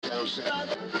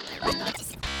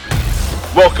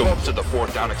Welcome to the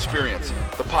Fourth Down Experience,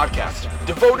 the podcast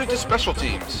devoted to special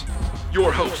teams.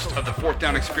 Your host of the Fourth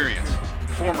Down Experience,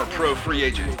 former pro free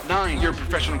agent, 9-year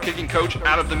professional kicking coach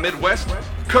out of the Midwest,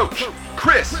 Coach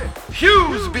Chris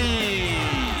Hughesby.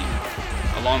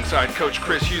 Alongside Coach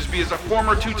Chris Hughesby is a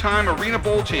former 2-time Arena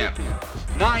Bowl champ,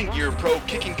 9-year pro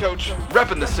kicking coach,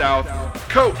 repping the South,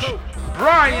 Coach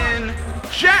Brian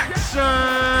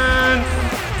Jackson.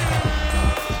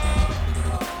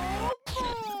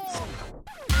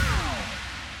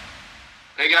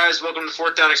 Hey guys, welcome to the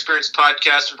Fourth Down Experience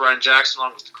podcast. I'm Brian Jackson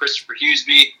along with Christopher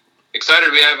Hughesby.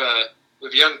 Excited we have a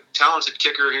young, talented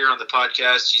kicker here on the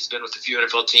podcast. He's been with a few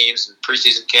NFL teams and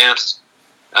preseason camps.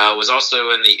 Was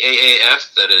also in the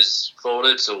AAF that is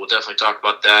folded, so we'll definitely talk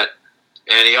about that.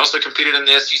 And he also competed in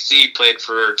the SEC, played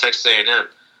for Texas A&M.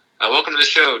 Welcome to the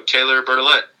show, Taylor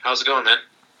Bertolet. How's it going, man?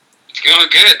 It's going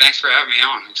good. Thanks for having me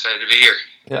on. I'm excited to be here.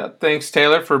 Yeah, thanks,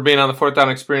 Taylor, for being on the Fourth Down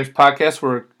Experience podcast.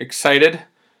 We're excited.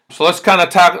 So let's kind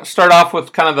of start off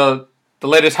with kind of the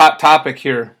latest hot topic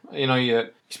here. You know, you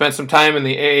spent some time in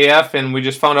the AAF, and we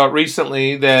just found out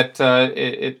recently that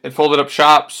it folded up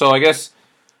shop. So I guess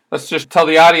let's just tell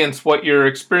the audience what your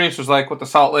experience was like with the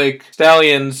Salt Lake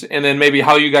Stallions, and then maybe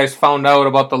how you guys found out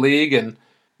about the league and,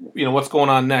 you know, what's going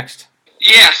on next.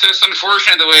 Yeah, so it's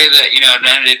unfortunate the way that, it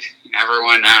ended.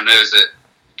 Everyone now knows that,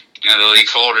 the league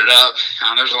folded up.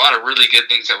 There's a lot of really good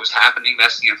things that was happening.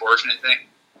 That's the unfortunate thing.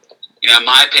 In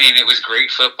my opinion, it was great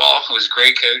football. It was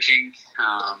great coaching.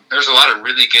 There's a lot of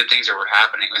really good things that were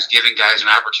happening. It was giving guys an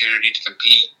opportunity to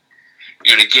compete,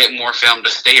 to get more film, to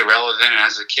stay relevant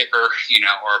as a kicker,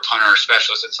 or a punter or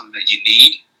specialist. It's something that you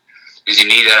need because you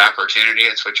need that opportunity.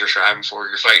 That's what you're striving for.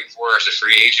 You're fighting for as a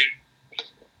free agent.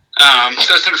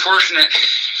 So it's unfortunate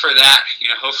for that.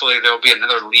 Hopefully there will be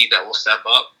another league that will step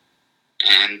up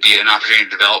and be an opportunity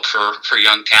to develop for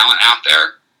young talent out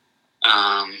there.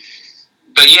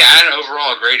 But yeah, I had an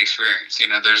overall great experience.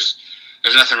 There's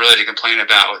nothing really to complain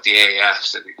about with the AAF.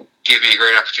 So it gave me a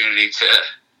great opportunity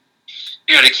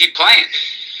to keep playing.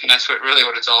 And that's what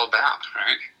it's all about,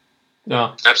 right?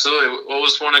 Yeah, absolutely. What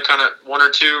was one or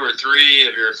two or three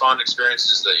of your fond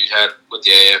experiences that you had with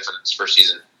the AAF in its first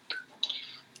season?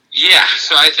 Yeah,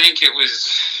 so I think it was,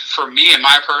 for me, in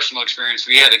my personal experience,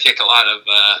 we had to kick a lot of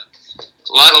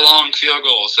long field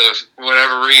goals. So for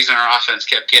whatever reason, our offense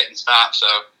kept getting stopped. So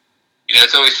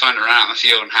it's always fun to run out in the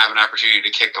field and have an opportunity to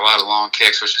kick a lot of long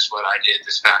kicks, which is what I did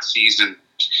this past season.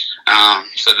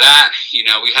 So that,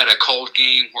 we had a cold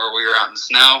game where we were out in the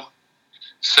snow.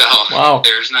 So wow.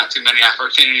 There's not too many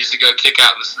opportunities to go kick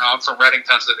out in the snow. I'm from Reading,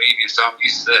 Pennsylvania, so I'm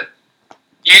used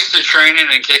to training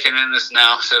and kicking in the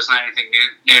snow, so it's not anything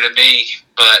new to me.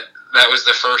 But that was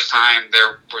the first time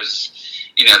there was,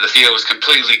 the field was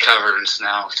completely covered in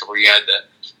snow, to where you had to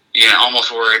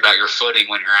almost worry about your footing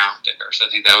when you're out there. So I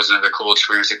think that was another cool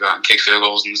experience to go out and kick field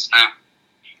goals in the snow.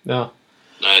 Yeah.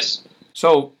 Nice.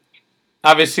 So,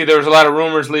 obviously there was a lot of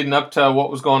rumors leading up to what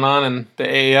was going on in the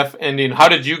AAF ending. How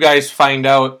did you guys find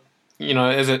out,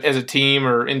 as a team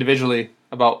or individually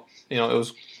about, it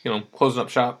was, closing up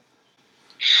shop?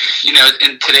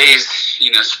 In today's,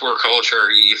 sport culture,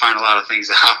 you find a lot of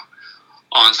things out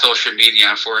on social media,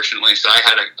 unfortunately. So I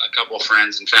had a couple of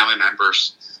friends and family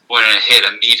members, when it hit,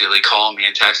 immediately called me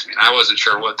and texted me, and I wasn't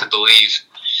sure what to believe.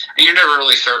 And you're never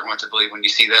really certain what to believe when you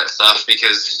see that stuff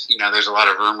because, there's a lot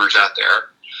of rumors out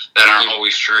there that aren't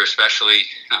always true, especially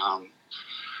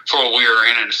for what we were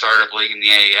in a startup league in the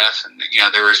AAF. And,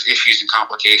 there was issues and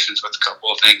complications with a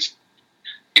couple of things,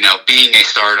 being a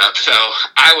startup. So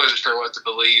I wasn't sure what to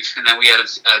believe. And then we had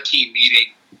a team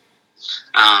meeting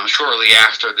shortly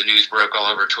after the news broke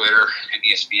all over Twitter and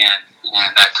ESPN,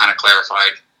 and that kind of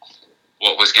clarified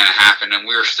what was going to happen, and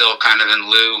we were still kind of in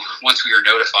lieu. Once we were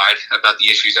notified about the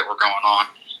issues that were going on,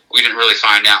 we didn't really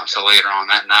find out until later on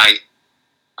that night,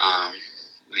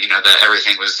 that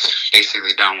everything was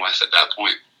basically done with at that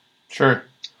point. Sure.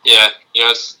 Yeah,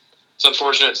 it's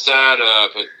unfortunate, it's sad,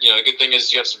 but, the good thing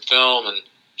is you got some film, and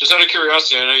just out of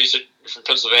curiosity, I know you said you're from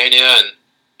Pennsylvania, and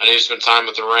I know you spent time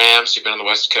with the Rams, you've been on the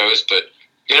West Coast, but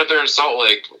getting up there in Salt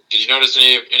Lake, did you notice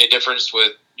any difference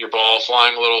with your ball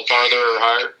flying a little farther or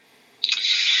higher?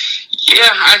 Yeah,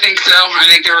 I think so. I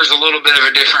think there was a little bit of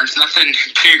a difference. Nothing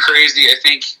too crazy. I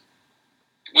think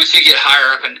once you get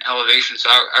higher up in elevation, so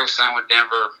I was signed with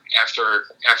Denver after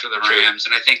the Rams,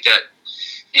 and I think that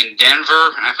in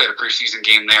Denver, and I played a preseason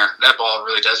game there, that ball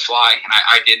really does fly, and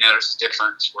I did notice a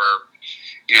difference where,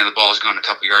 the ball's going a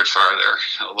couple yards farther,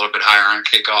 a little bit higher on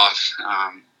kickoff.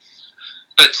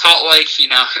 But Salt Lake,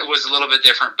 it was a little bit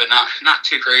different, but not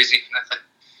too crazy.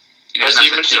 So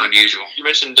nothing too unusual. You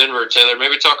mentioned Denver, Taylor.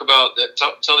 Maybe talk about that.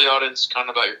 Tell the audience kind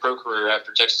of about your pro career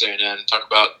after Texas A&M. Talk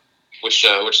about which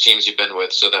teams you've been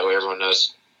with, so that way everyone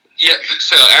knows. Yeah.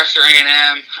 So after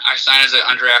A&M, I signed as an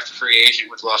undrafted free agent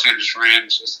with Los Angeles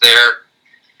Rams. Was there,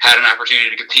 had an opportunity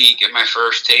to compete, get my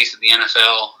first taste of the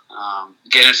NFL,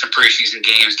 get in some preseason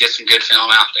games, get some good film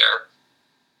out there.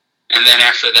 And then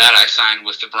after that, I signed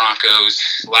with the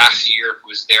Broncos last year.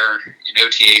 Was there in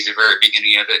OTAs at the very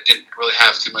beginning of it. Didn't really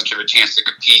have too much of a chance to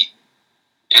compete.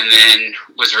 And then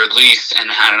was released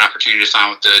and had an opportunity to sign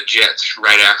with the Jets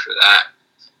right after that.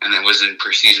 And then was in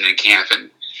preseason and camp and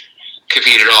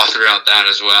competed all throughout that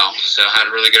as well. So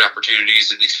had really good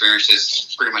opportunities and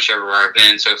experiences pretty much everywhere I've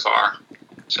been so far.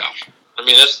 So, I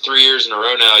mean, that's 3 years in a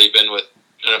row now. You've been with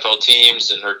NFL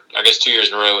teams, or I guess 2 years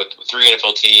in a row with 3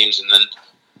 NFL teams, and then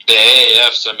the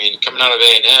AAFs. I mean, coming out of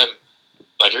A&M,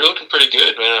 like, you're looking pretty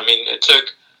good, man. I mean, it took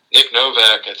Nick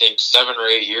Novak, I think, 7 or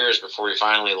 8 years before he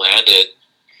finally landed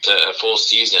to a full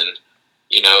season,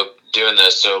 doing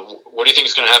this. So what do you think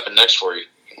is going to happen next for you?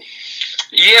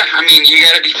 Yeah, I mean, you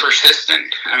got to be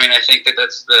persistent. I mean, I think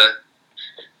that's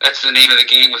the name of the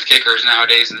game with kickers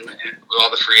nowadays, and with all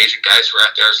the free agent guys who are out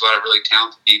there. There's a lot of really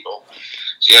talented people.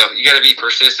 So, you got to be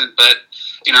persistent, but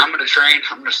I'm going to train.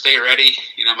 I'm going to stay ready.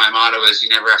 My motto is you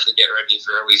never have to get ready if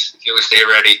you always stay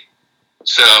ready.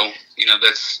 So,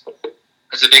 that's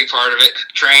a big part of it.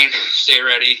 Train, stay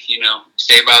ready,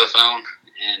 stay by the phone,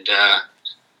 and,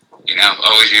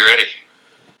 always be ready.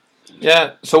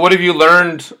 Yeah. So what have you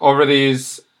learned over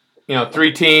these,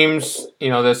 3 teams,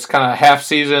 this kind of half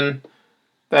season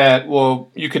that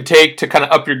you could take to kind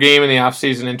of up your game in the off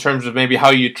season in terms of maybe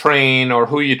how you train or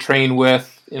who you train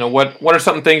with? What are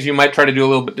some things you might try to do a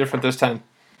little bit different this time?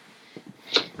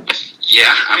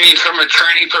 Yeah, I mean, from a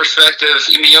training perspective,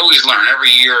 you always learn.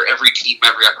 Every year, every team,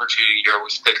 every opportunity, you're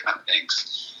always picking up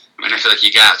things. I mean, I feel like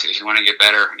you got to. If you want to get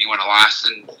better and you want to last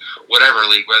in whatever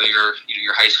league, whether you're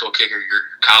your high school kicker, your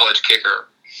college kicker,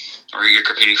 or you're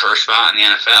competing for a spot in the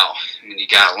NFL, I mean, you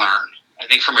got to learn. I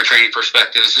think from a training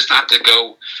perspective, it's just not to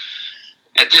go.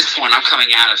 At this point, I'm coming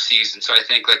out of season, so I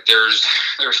think like there's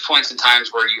points and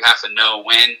times where you have to know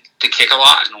when to kick a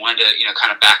lot and when to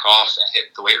kind of back off and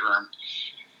hit the weight room,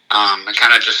 and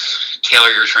kind of just tailor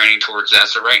your training towards that.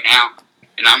 So right now,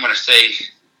 I'm going to stay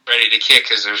ready to kick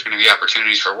because there's going to be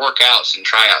opportunities for workouts and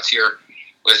tryouts here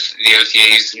with the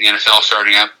OTAs and the NFL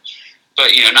starting up.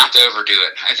 But, not to overdo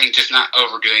it. I think just not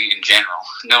overdoing it in general.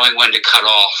 Knowing when to cut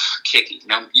off kicking.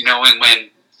 Knowing when,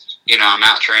 I'm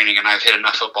out training and I've hit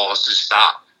enough footballs to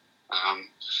stop. I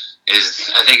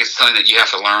think it's something that you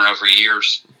have to learn over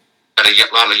years. But a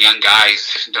lot of young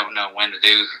guys don't know when to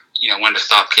do, when to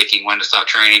stop kicking, when to stop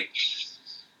training.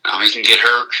 You can get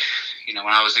hurt. When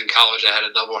I was in college, I had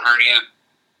a double hernia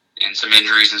and some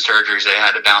injuries and surgeries that I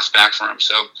had to bounce back from.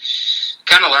 So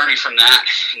kind of learning from that,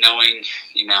 knowing,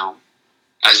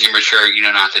 as you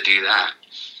mature, not to do that.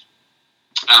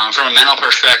 From a mental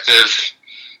perspective,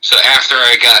 so after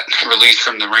I got released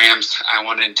from the Rams, I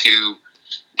wanted to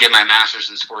get my master's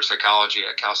in sports psychology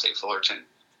at Cal State Fullerton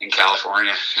in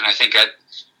California. And I think that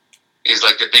is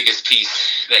like the biggest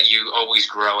piece that you always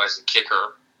grow as a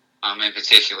kicker, in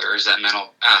particular, is that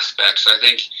mental aspect. So I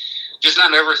think just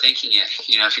not overthinking it. If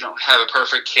you don't have a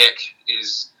perfect kick, you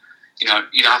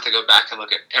don't have to go back and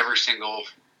look at every single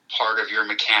part of your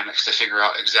mechanics to figure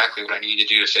out exactly what I need to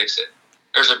do to fix it.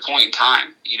 There's a point in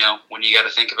time, when you got to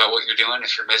think about what you're doing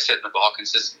if you're mishitting the ball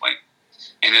consistently.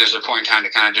 And there's a point in time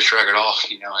to kind of just shrug it off,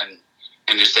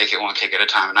 and just take it one kick at a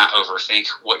time and not overthink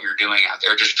what you're doing out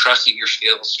there. Just trusting your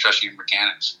skills, trusting your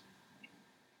mechanics.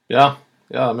 Yeah,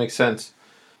 that makes sense.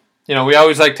 We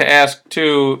always like to ask,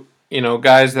 too,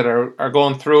 guys that are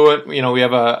going through it. We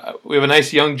have a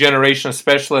nice young generation of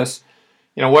specialists.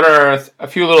 What are a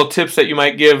few little tips that you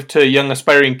might give to young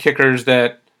aspiring kickers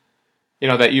that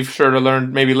that you've sure to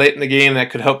learned maybe late in the game that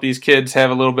could help these kids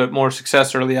have a little bit more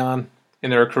success early on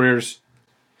in their careers?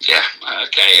 Yeah,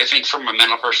 okay. I think from a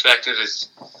mental perspective is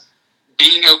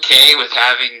being okay with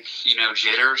having,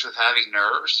 jitters, with having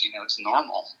nerves. It's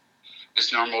normal.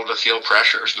 It's normal to feel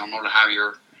pressure. It's normal to have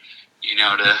your,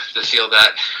 to feel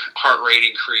that heart rate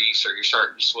increase or you're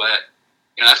starting to sweat.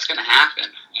 That's going to happen.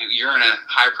 You're in a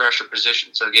high pressure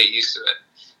position, so get used to it.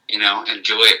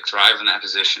 Enjoy it, thrive in that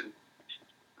position.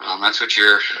 That's what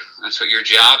your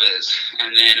job is.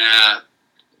 And then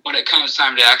when it comes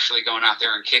time to actually going out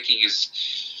there and kicking is,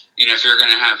 if you're going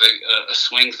to have a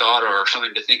swing thought or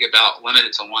something to think about, limit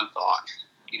it to one thought.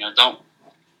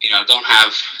 Don't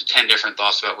have 10 different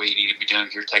thoughts about what you need to be doing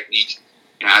with your technique.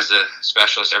 As a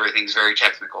specialist, everything's very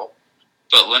technical,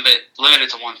 but limit it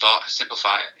to one thought,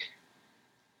 simplify it.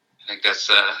 think that's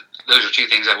those are two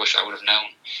things I wish I would have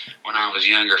known when I was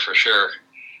younger, for sure.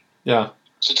 Yeah.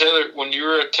 So Taylor, when you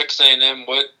were at Texas A&M,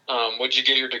 what did you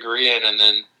get your degree in, and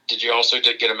then did you also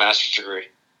get a master's degree?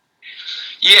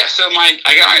 Yeah, so my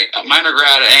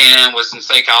undergrad at A&M was in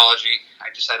psychology.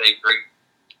 I just had a great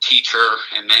teacher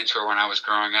and mentor when I was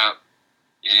growing up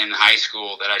in high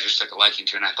school that I just took a liking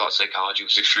to, and I thought psychology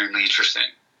was extremely interesting.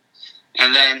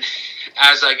 And then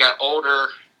as I got older,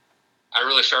 I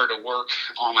really started to work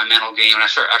on my mental game, and I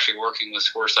started actually working with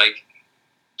sports psych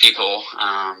people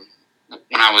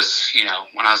when I was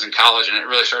in college, and it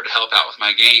really started to help out with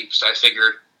my game. So I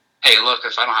figured, hey, look,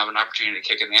 if I don't have an opportunity to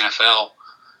kick in the NFL,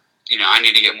 I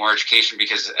need to get more education,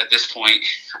 because at this point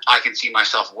I can see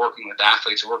myself working with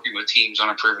athletes, working with teams on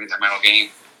improving their mental game.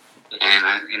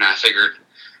 And I figured,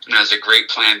 as a great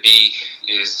plan B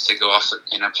is to go off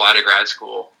and apply to grad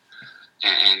school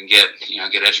and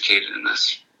get educated in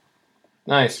this.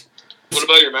 Nice. What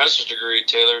about your master's degree,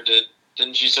 Taylor?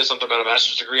 Didn't you say something about a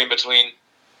master's degree in between?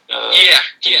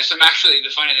 Yeah. So I'm actually, the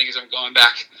funny thing is I'm going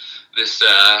back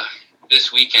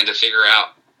this weekend to figure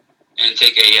out and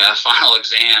take a final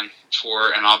exam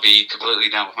and I'll be completely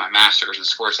done with my master's in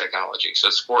sports psychology. So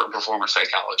sport and performance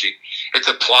psychology. It's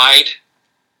applied.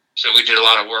 So we did a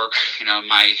lot of work, in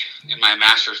my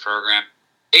master's program.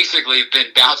 Basically, been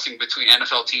bouncing between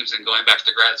NFL teams and going back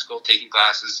to grad school, taking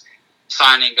classes,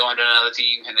 signing, going to another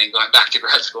team, and then going back to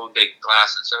grad school and taking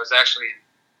classes. So I was actually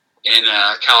in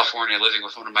California living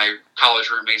with one of my college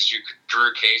roommates,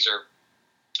 Drew Kaiser,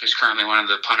 who's currently one of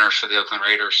the punters for the Oakland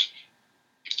Raiders.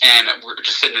 And we were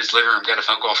just sitting in his living room, got a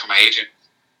phone call from my agent,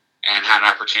 and had an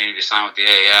opportunity to sign with the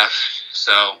AAF.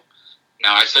 So,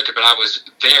 I took it, but I was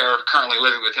there currently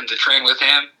living with him to train with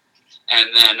him and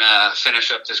then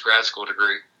finish up this grad school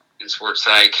degree in sports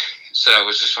psych. So it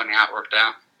was just funny how it worked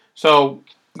out. So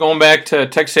going back to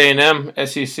Texas A&M,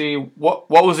 SEC, what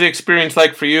was the experience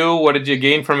like for you? What did you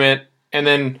gain from it? And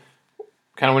then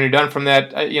kind of when you're done from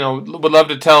that, would love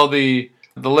to tell the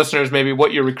listeners maybe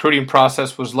what your recruiting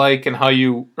process was like and how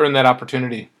you earned that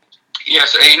opportunity. Yeah,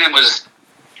 so A&M was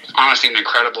honestly an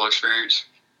incredible experience.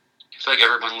 I feel like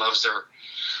everyone loves their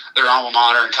alma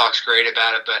mater and talks great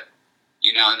about it, but,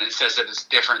 and it says that it's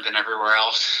different than everywhere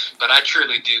else. But I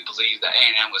truly do believe that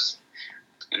A&M was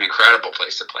an incredible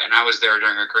place to play. And I was there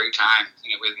during a great time,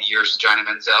 with the years of Johnny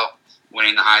Manziel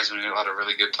winning the Heisman, and a lot of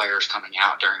really good players coming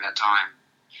out during that time.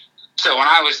 So when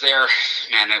I was there,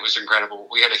 man, it was incredible.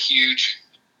 We had a huge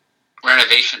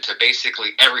renovation to basically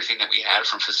everything that we had,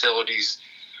 from facilities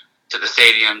to the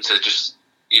stadium to just,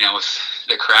 with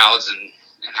the crowds and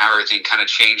how everything kind of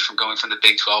changed from going from the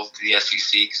Big 12 to the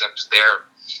SEC, because I was there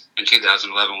in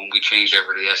 2011 when we changed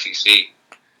over to the SEC.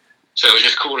 So it was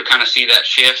just cool to kind of see that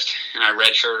shift, and I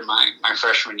redshirted my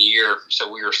freshman year,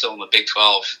 so we were still in the Big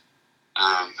 12.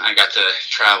 I got to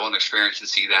travel and experience and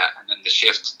see that, and then the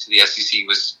shift to the SEC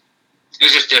was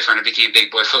just different. It became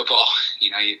big boy football.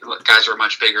 Guys were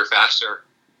much bigger, faster.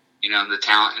 The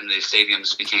talent in the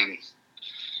stadiums became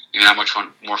that much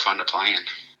more fun to play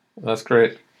in. That's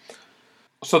great.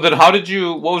 So then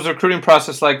what was the recruiting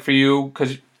process like for you?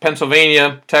 Because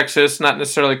Pennsylvania, Texas, not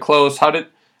necessarily close. How'd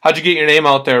you get your name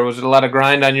out there? Was it a lot of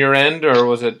grind on your end, or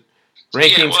was it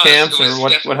rankings, camps, or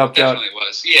what helped you out? Definitely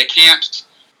was. Yeah, camps,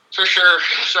 for sure.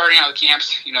 Starting out with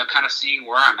camps, kind of seeing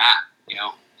where I'm at.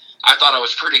 I thought I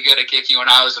was pretty good at kicking when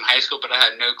I was in high school, but I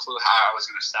had no clue how I was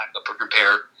going to stack up or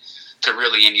compare to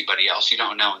really anybody else. You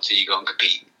don't know until you go and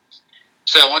compete.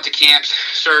 So I went to camps,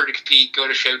 started to compete, go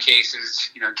to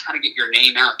showcases, kind of get your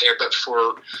name out there. But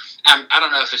I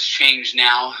don't know if it's changed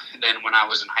now than when I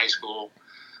was in high school,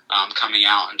 coming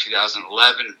out in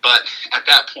 2011. But at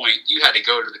that point, you had to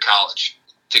go to the college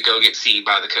to go get seen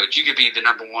by the coach. You could be the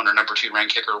number 1 or number 2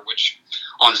 ranked kicker, which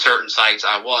on certain sites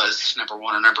I was number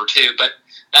 1 or number 2. But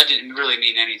that didn't really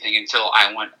mean anything until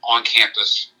I went on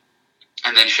campus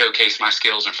and then showcased my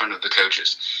skills in front of the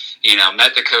coaches.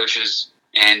 Met the coaches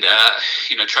and,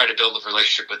 try to build a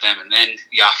relationship with them. And then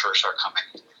the offers start coming.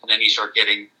 And then you start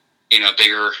getting,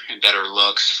 bigger and better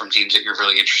looks from teams that you're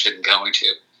really interested in going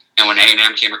to. And when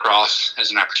A&M came across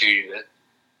as an opportunity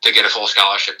to get a full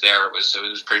scholarship there, it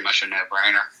was pretty much a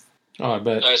no-brainer. Oh, I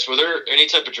bet. Nice. Were there any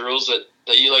type of drills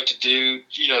that you like to do?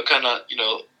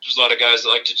 There's a lot of guys that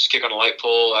like to just kick on a light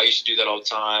pole. I used to do that all the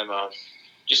time.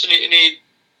 Just any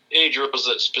drills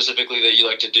that specifically that you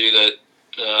like to do that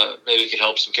maybe could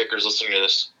help some kickers listening to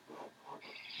this?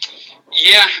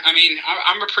 Yeah,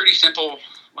 I'm a pretty simple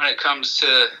guy when it comes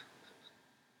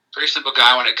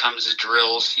to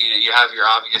drills. You have your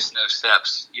obvious no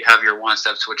steps. You have your 1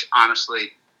 steps, which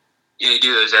honestly, you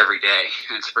do those every day.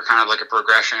 And it's kind of like a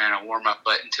progression and a warm up.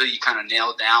 But until you kind of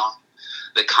nail down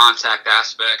the contact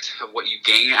aspect of what you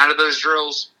gain out of those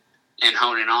drills and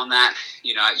hone in on that.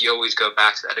 You always go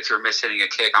back to that. If you're mishitting a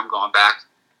kick, I'm going back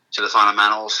to the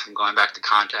fundamentals. I'm going back to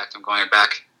contact. I'm going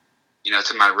back,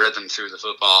 to my rhythm through the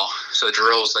football. So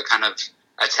drills that kind of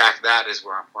attack that is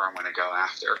where I'm going to go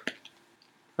after.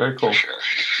 Very cool. For sure.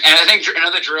 And I think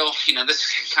another drill,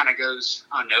 this kind of goes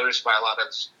unnoticed by a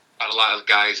lot of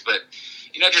guys, but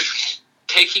just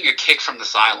taking a kick from the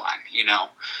sideline,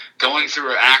 going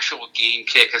through an actual game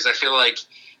kick, because I feel like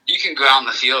you can go out on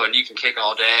the field and you can kick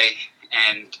all day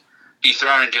and be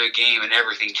thrown into a game and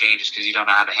everything changes because you don't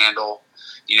know how to handle,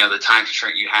 the time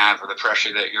constraint you have or the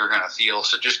pressure that you're going to feel.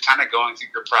 So just kind of going through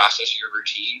your process, your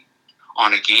routine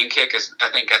on a game kick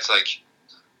I think that's like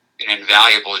an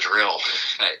invaluable drill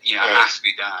that, has to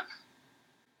be done.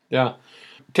 Yeah.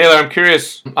 Taylor, I'm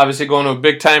curious, obviously going to a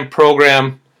big-time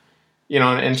program,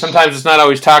 and sometimes it's not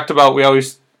always talked about. We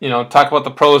always, talk about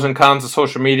the pros and cons of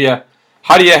social media.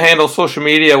 How do you handle social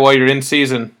media while you're in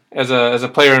season as a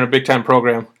player in a big-time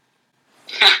program?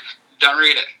 Don't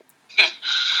read it.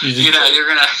 You're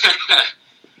going to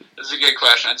 – that's a good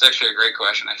question. That's actually a great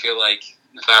question. I feel like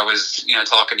if I was,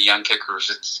 talking to young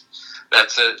kickers,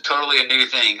 that's totally a new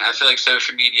thing. I feel like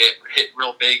social media hit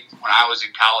real big when I was in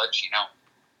college,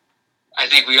 I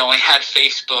think we only had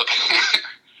Facebook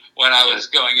when I was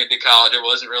going into college. It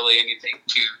wasn't really anything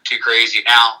too crazy.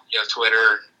 Now you have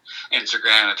Twitter,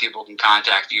 Instagram, and people can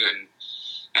contact you, and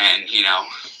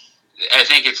I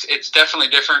think it's definitely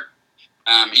different.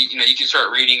 You can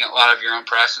start reading a lot of your own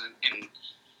press, and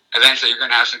eventually you're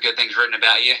going to have some good things written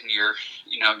about you,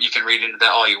 and you can read into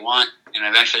that all you want, and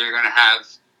eventually you're going to have,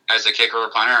 as a kicker or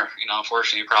punter,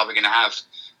 unfortunately you're probably going to have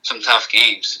some tough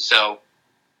games. So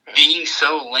being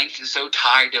so linked and so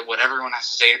tied to what everyone has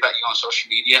to say about you on social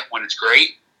media when it's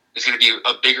great is going to be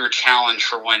a bigger challenge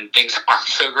for when things aren't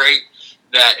so great,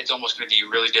 that it's almost going to be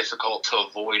really difficult to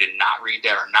avoid and not read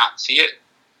that or not see it.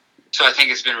 So I think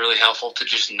it's been really helpful to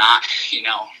just not,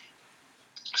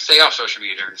 stay off social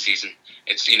media during the season.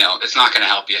 It's, it's not going to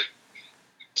help you.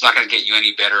 It's not going to get you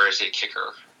any better as a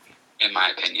kicker, in my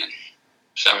opinion.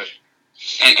 So,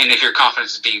 and if your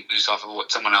confidence is being boosted off of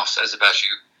what someone else says about you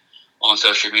on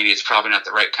social media, it's probably not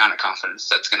the right kind of confidence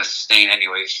that's going to sustain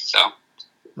anyways. So,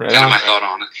 kind of my thought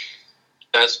on it.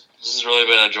 This has really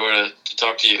been a joy to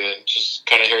talk to you and just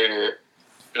kind of hear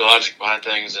your logic behind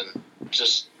things, and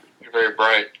just you're very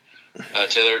bright.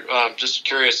 Taylor, just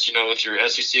curious, with your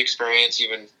SEC experience,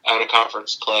 even out of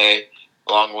conference play,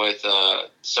 along with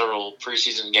several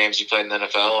preseason games you played in the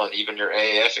NFL, and even your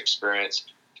AAF experience,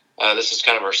 this is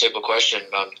kind of our staple question.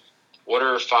 What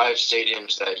are 5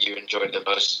 stadiums that you enjoyed the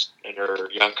most in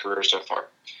your young career so far?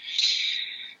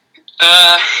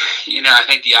 I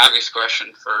think the obvious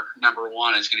question for number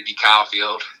 1 is going to be Kyle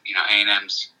Field.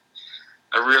 A&M's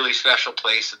a really special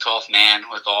place, the 12th man,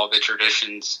 with all the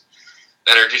traditions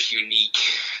that are just unique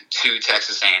to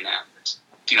Texas A&M. It's,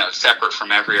 separate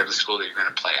from every other school that you're going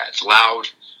to play at. It's loud.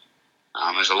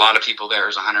 There's a lot of people there.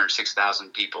 There's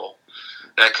 106,000 people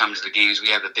that come to the games. We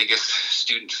have the biggest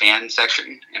student fan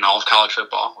section in all of college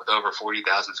football, with over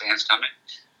 40,000 fans coming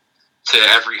to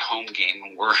every home game.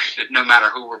 And no matter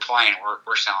who we're playing,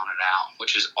 we're selling it out,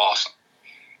 which is awesome.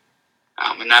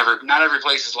 And not every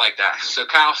place is like that. So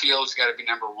Kyle Field's got to be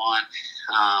number 1.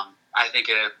 I think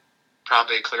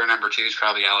probably a clear number 2 is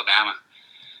probably Alabama.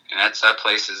 And that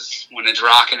place is, when it's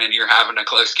rocking and you're having a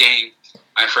close game.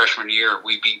 My freshman year,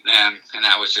 we beat them, and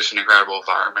that was just an incredible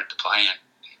environment to play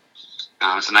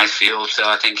in. It's a nice field, so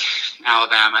I think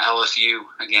Alabama, LSU,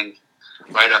 again,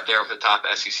 right up there with the top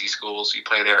SEC schools. You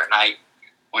play there at night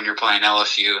when you're playing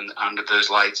LSU and under those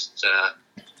lights.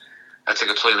 That's a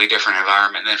completely different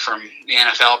environment. And then from the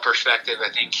NFL perspective, I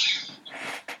think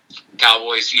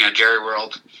Cowboys, Jerry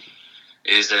World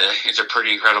is a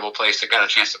pretty incredible place. I got a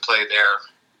chance to play there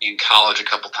in college a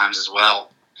couple times as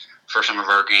well for some of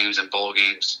our games and bowl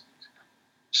games.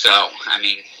 So,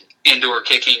 indoor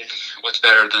kicking, what's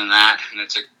better than that? And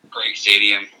it's a great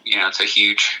stadium. It's a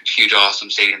huge, huge, awesome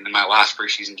stadium. In my last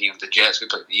preseason game with the Jets, we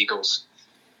played the Eagles.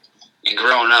 And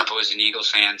growing up, I was an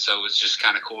Eagles fan, so it was just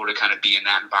kind of cool to kind of be in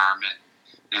that environment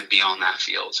and be on that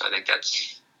field. So I think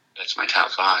that's my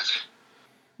top 5.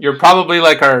 You're probably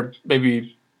like our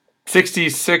maybe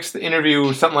 66th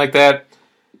interview, something like that.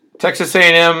 Texas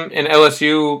A&M and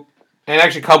LSU, and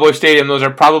actually Cowboy Stadium, those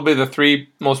are probably the 3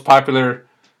 most popular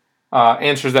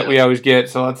answers that we always get.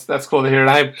 So that's cool to hear.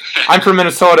 And I'm from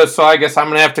Minnesota, so I guess I'm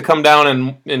gonna have to come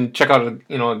down and check out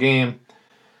a game.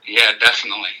 Yeah,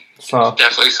 definitely. So it's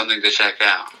definitely something to check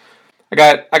out.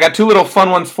 I got 2 little fun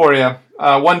ones for you.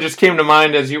 One just came to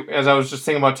mind as I was just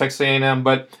thinking about Texas A&M.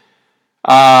 But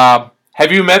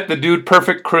have you met the Dude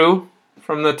Perfect crew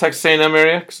from the Texas A&M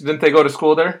area? 'Cause didn't they go to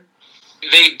school there?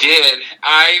 They did.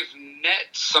 I've met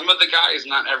some of the guys,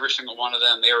 not every single one of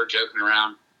them. They were joking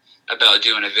around about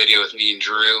doing a video with me and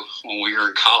Drew when we were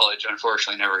in college.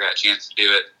 Unfortunately, never got a chance to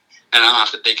do it. And I'm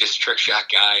not the biggest trick shot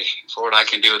guy for what I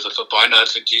can do with the football. I know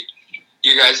that's what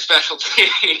you guys' specialty.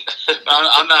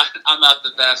 I'm not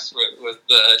the best with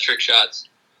the trick shots.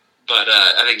 But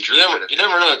I think Drew... You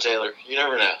never know, Taylor. You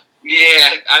never know.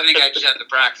 Yeah, I think I just had to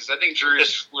practice. I think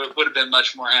Drew's would have been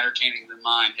much more entertaining than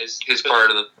mine, his part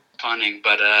of the punting.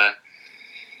 But,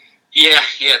 yeah,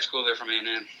 it's cool there from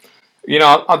A&M. You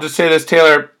know, I'll just say this,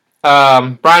 Taylor.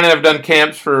 Brian and I have done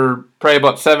camps for probably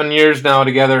about 7 years now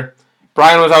together.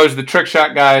 Brian was always the trick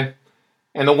shot guy.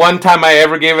 And the one time I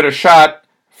ever gave it a shot,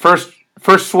 first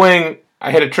swing,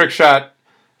 I hit a trick shot.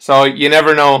 So you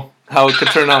never know how it could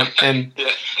turn out. And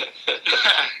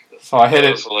so I hit it.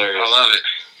 That's hilarious. I love it.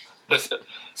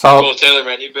 So, Well, Taylor,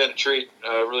 man, you've been a treat.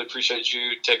 Really appreciate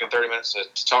you taking 30 minutes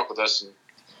to talk with us and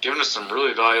giving us some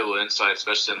really valuable insight,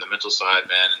 especially on the mental side,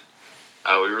 man.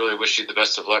 And, we really wish you the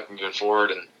best of luck moving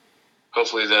forward. And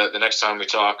hopefully the next time we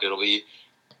talk, it'll be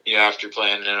after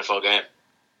playing an NFL game.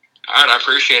 All right, I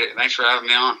appreciate it. Thanks for having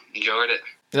me on. Enjoyed it.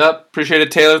 yep, appreciate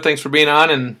it, Taylor. Thanks for being on,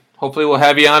 and hopefully we'll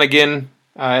have you on again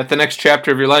at the next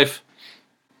chapter of your life.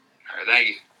 All right, thank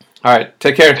you. All right,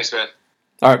 take care. Thanks, man.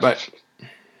 All right, bye.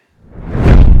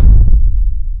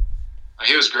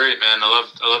 He was great, man. I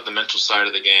love the mental side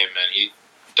of the game, man. He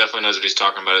definitely knows what he's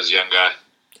talking about as a young guy.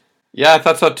 Yeah, I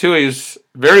thought so too. He's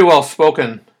very well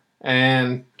spoken,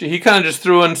 and he kind of just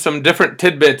threw in some different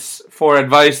tidbits for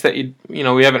advice that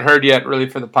we haven't heard yet really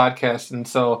for the podcast. And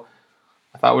so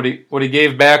I thought what he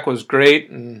gave back was great,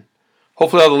 and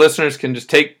hopefully all the listeners can just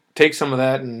take some of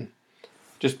that and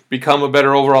just become a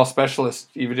better overall specialist,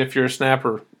 even if you're a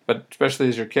snapper, but especially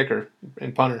as your kicker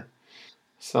and punter.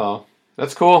 So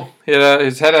that's cool.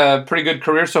 He's had a pretty good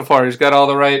career so far. He's got all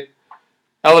the right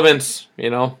elements,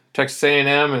 Texas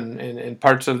A&M and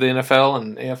parts of the NFL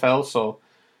and AFL. So,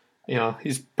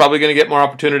 he's probably going to get more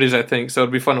opportunities, I think. So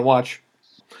it'll be fun to watch.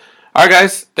 All right,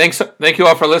 guys. Thank you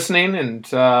all for listening. And,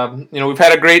 we've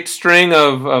had a great string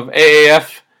of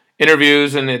AAF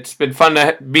interviews, and it's been fun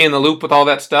to be in the loop with all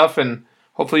that stuff. And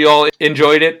hopefully you all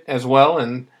enjoyed it as well.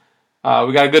 And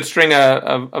we got a good string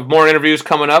of more interviews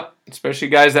coming up, especially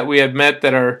guys that we had met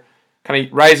that are kind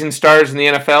of rising stars in the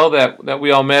NFL that we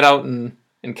all met out in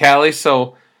Cali.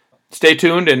 So stay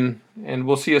tuned, and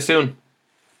we'll see you soon.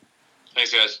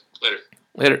 Thanks, guys.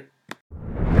 Later.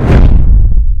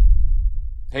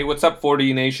 Hey, what's up,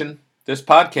 4D Nation? This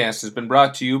podcast has been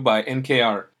brought to you by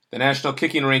NKR, the National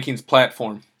Kicking Rankings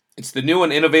platform. It's the new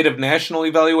and innovative national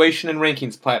evaluation and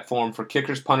rankings platform for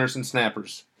kickers, punters, and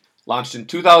snappers. Launched in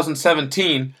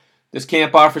 2017, this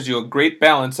camp offers you a great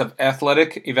balance of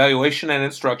athletic evaluation and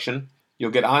instruction.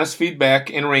 You'll get honest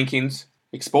feedback and rankings,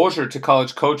 exposure to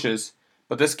college coaches,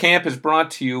 but this camp is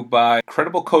brought to you by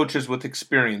credible coaches with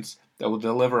experience that will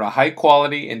deliver a high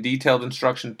quality and detailed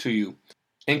instruction to you.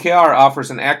 NKR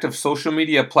offers an active social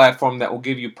media platform that will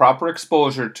give you proper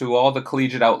exposure to all the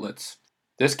collegiate outlets.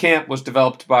 This camp was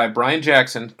developed by Brian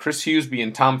Jackson, Chris Hughesby,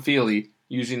 and Tom Feely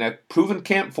using a proven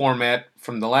camp format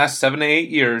from the last 7 to 8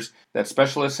 years that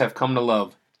specialists have come to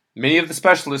love. Many of the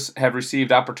specialists have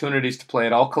received opportunities to play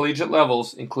at all collegiate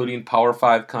levels, including Power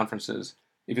 5 conferences.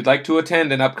 If you'd like to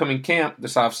attend an upcoming camp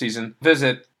this offseason,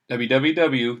 visit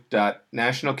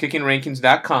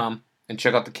www.nationalkickingrankings.com and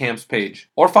check out the camps page.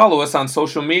 Or follow us on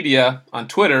social media on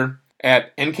Twitter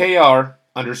at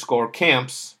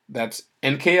NKR_camps. That's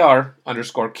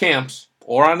NKR_camps.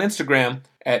 Or on Instagram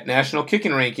at National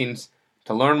Kicking Rankings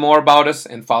to learn more about us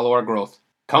and follow our growth.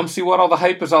 Come see what all the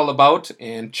hype is all about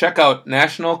and check out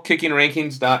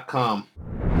nationalkickingrankings.com.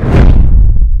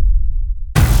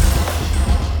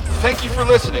 Thank you for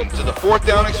listening to the Fourth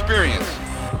Down Experience.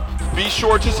 Be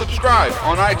sure to subscribe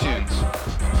on iTunes.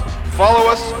 Follow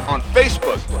us on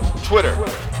Facebook, Twitter,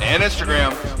 and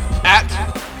Instagram at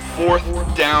Fourth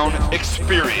Down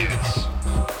Experience.